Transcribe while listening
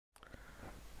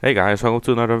Hey guys, welcome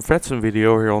to another Vatsim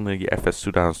video here on the FS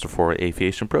 2004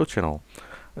 AviationPro channel.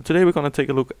 Today we're going to take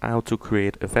a look how to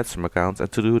create a Vatsim account,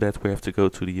 and to do that we have to go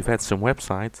to the Vatsim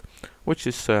website, which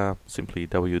is simply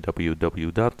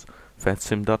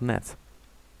www.vatsim.net.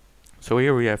 So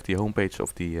here we have the homepage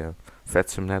of the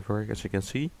Vatsim network, as you can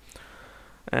see,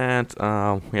 and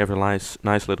we have a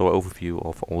nice little overview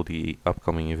of all the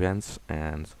upcoming events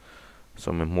and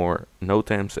some more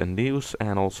notems and news,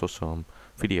 and also some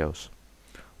videos.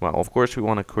 Well, of course we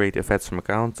want to create a Vatsim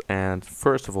account, and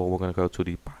first of all we're going to go to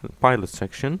the pilot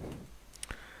section.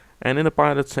 And in the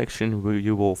pilot section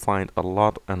you will find a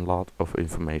lot of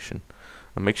information.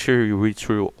 And make sure you read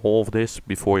through all of this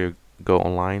before you go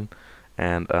online.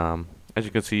 And as you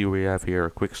can see, we have here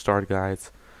a quick start guide,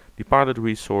 the pilot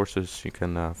resources, you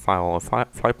can file a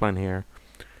flight plan here,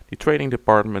 the training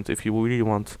department. If you really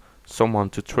want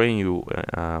someone to train you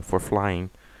for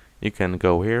flying, you can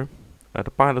go here. The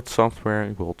pilot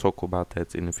software, we'll talk about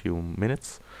that in a few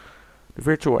minutes. The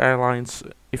virtual airlines,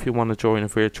 if you want to join a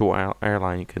virtual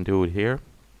airline, you can do it here.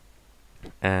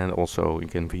 And also you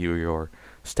can view your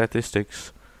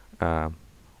statistics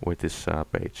with this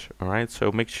page. Alright,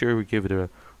 so make sure we give it a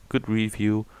good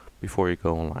review before you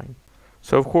go online.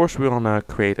 So of course we want to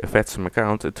create a Vatsim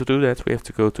account, and to do that we have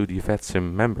to go to the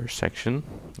Vatsim members section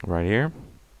right here.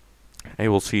 And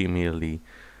you will see immediately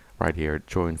right here,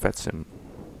 join Vatsim.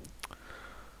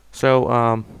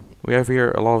 So we have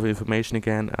here a lot of information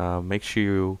again. Make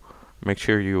sure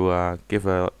you give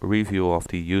a review of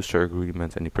the user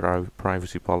agreement and the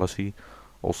privacy policy,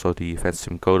 also the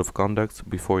Vatsim code of conduct,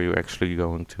 before you're actually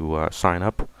going to sign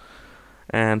up.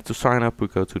 And to sign up, we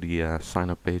go to the sign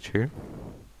up page here.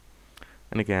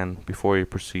 And again, before you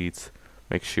proceed,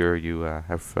 make sure you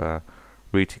have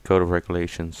read the code of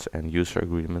regulations and user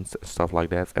agreements, stuff like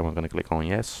that. And we're going to click on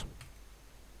yes.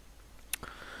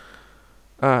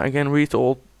 Again, read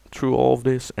through all of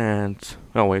this, and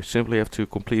well, we simply have to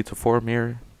complete the form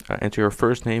here. Enter your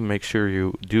first name. Make sure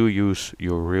you do use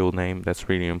your real name. That's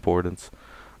really important.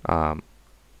 And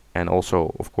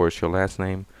also, of course, your last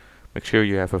name. Make sure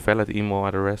you have a valid email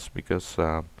address, because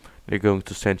they're going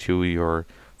to send you your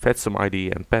Vatsim ID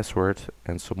and password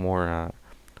and some more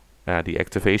the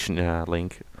activation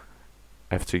link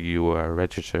after you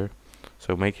register.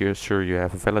 So make sure you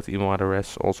have a valid email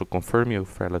address. Also confirm your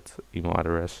valid email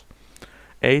address.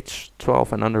 Age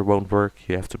 12 and under won't work.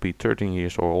 You have to be 13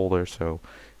 years or older, so you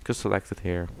can select it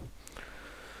here.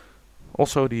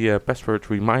 Also the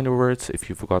password reminder words. If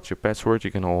you forgot your password,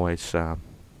 you can always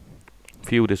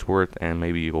view this word and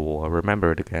maybe you will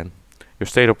remember it again. Your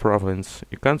state or province.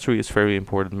 Your country is very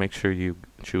important. Make sure you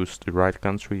choose the right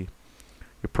country.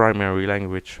 Your primary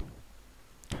language.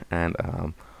 And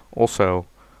also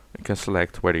you can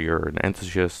select whether you're an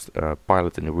enthusiast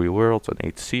pilot in the real world, an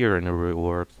ATCer in the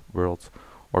real world,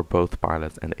 or both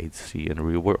pilot and ATC in the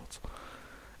real world.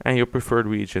 And your preferred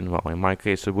region, well, in my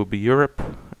case it would be Europe,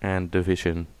 and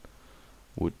division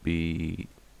would be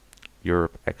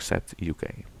Europe except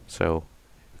UK. So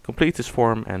complete this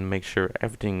form and make sure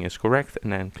everything is correct,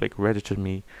 and then click register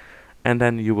me, and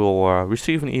then you will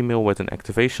receive an email with an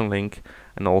activation link,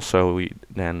 and also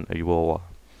then you will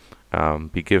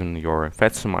be given your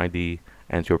Vatsim ID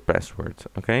and your password.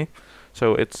 Okay,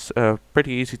 so it's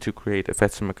pretty easy to create a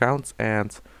Vatsim account.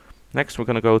 And next we're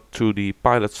going to go to the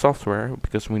pilot software,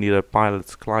 because we need a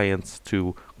pilot client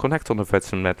to connect on the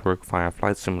Vatsim network via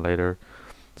flight simulator.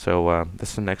 So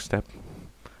that's the next step,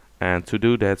 and to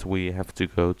do that we have to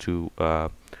go to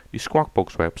the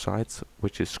Squawkbox website,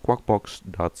 which is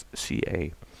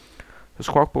squawkbox.ca. The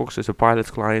Squawkbox is a pilot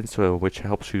client which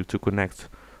helps you to connect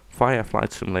via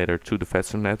flight simulator to the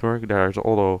Vatsim network. There's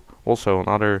also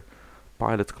another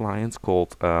pilot client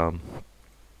called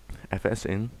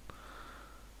FSIN.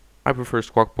 I prefer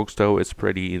Squawkbox though. It's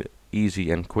pretty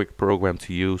easy and quick program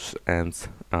to use, and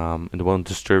it won't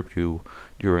disturb you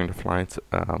during the flight.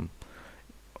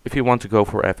 If you want to go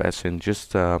for FSIN,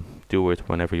 just do it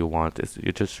whenever you want.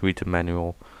 You just read the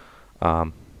manual.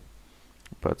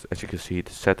 But as you can see,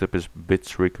 the setup is a bit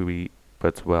tricky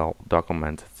but well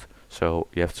documented. So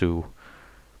you have to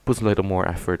put a little more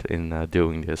effort in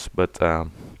doing this, but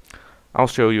I'll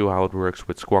show you how it works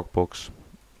with Squawkbox.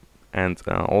 And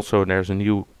also there's a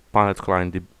new pilot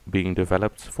client being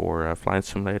developed for flight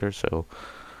simulator, so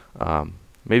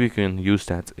maybe you can use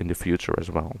that in the future as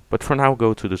well. But for now,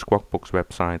 go to the Squawkbox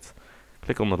website,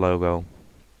 click on the logo.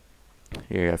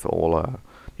 Here you have all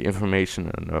the information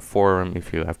and a forum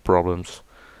if you have problems.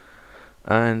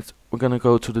 And we're gonna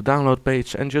go to the download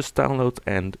page and just download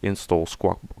and install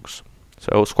Squawkbox.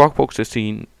 So Squawkbox is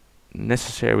the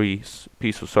necessary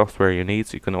piece of software you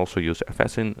need. You can also use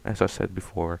FSIN, as I said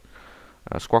before.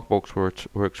 Squawkbox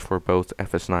works for both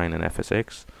FS9 and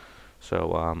FSX,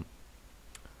 so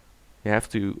you have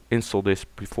to install this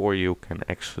before you can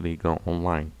actually go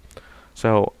online.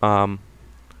 So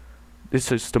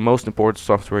this is the most important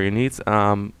software you need.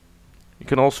 You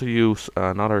can also use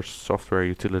another software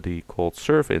utility called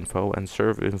SurfInfo, and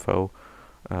SurfInfo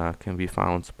can be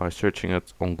found by searching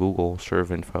it on Google,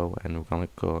 SurfInfo, and we're gonna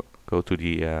go to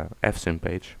the Vatsim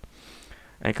page.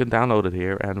 And you can download it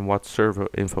here, and what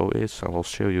SurfInfo is, I will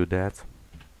show you that.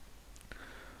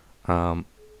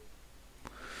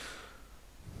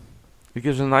 It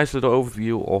gives a nice little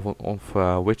overview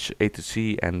of which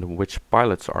ATC and which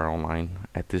pilots are online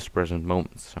at this present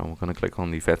moment. So we're going to click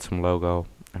on the Vatsim logo,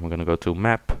 and we're going to go to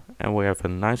map, and we have a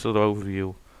nice little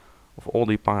overview of all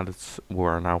the pilots who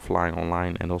are now flying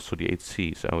online, and also the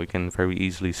ATC. So we can very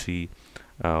easily see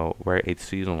where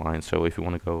ATC is online. So if you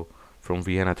want to go from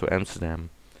Vienna to Amsterdam,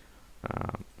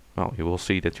 well, you will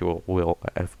see that you will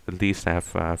at least have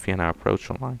Vienna approach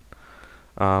online.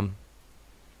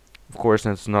 Of course,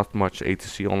 there's not much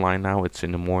ATC online now. It's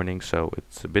in the morning, so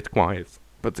it's a bit quiet.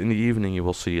 But in the evening, you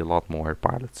will see a lot more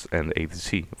pilots and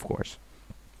ATC, of course.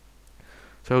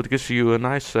 So it gives you a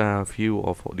nice view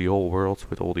of the whole world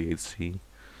with all the ATC,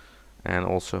 and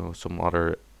also some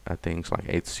other things like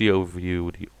ATC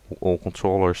overview, all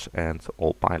controllers, and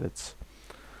all pilots.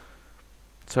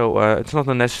 So it's not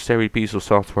a necessary piece of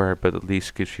software, but at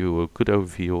least gives you a good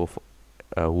overview of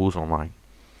who's online.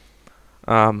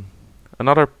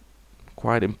 Another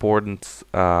quite important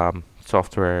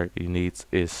software you need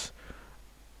is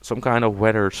some kind of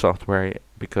weather software,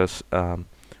 because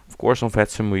of course on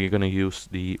Vatsim we're going to use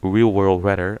the real world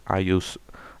weather. I use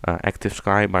Active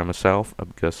Sky by myself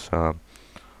because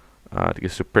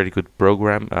it's a pretty good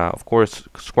program. Of course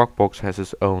Squawkbox has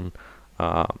its own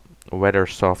weather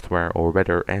software or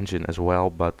weather engine as well,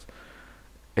 but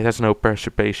it has no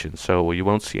precipitation, so you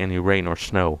won't see any rain or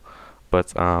snow.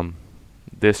 But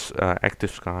this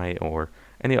Active Sky or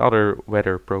any other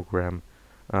weather program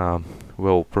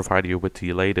will provide you with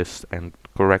the latest and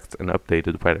correct and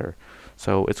updated weather.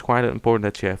 So it's quite important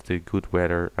that you have the good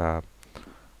weather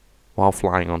while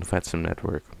flying on the Vatsim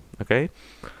network. Okay,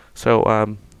 so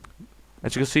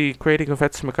as you can see, creating a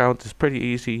Vatsim account is pretty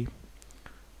easy.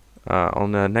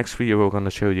 On the next video we're going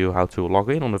to show you how to log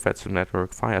in on the Vatsim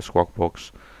network via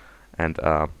Squawkbox, and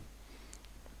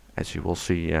as you will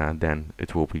see, then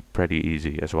it will be pretty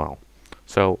easy as well.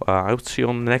 So I hope to see you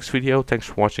on the next video. Thanks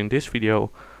for watching this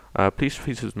video. Please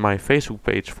visit my Facebook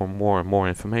page for more and more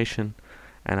information,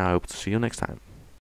 and I hope to see you next time.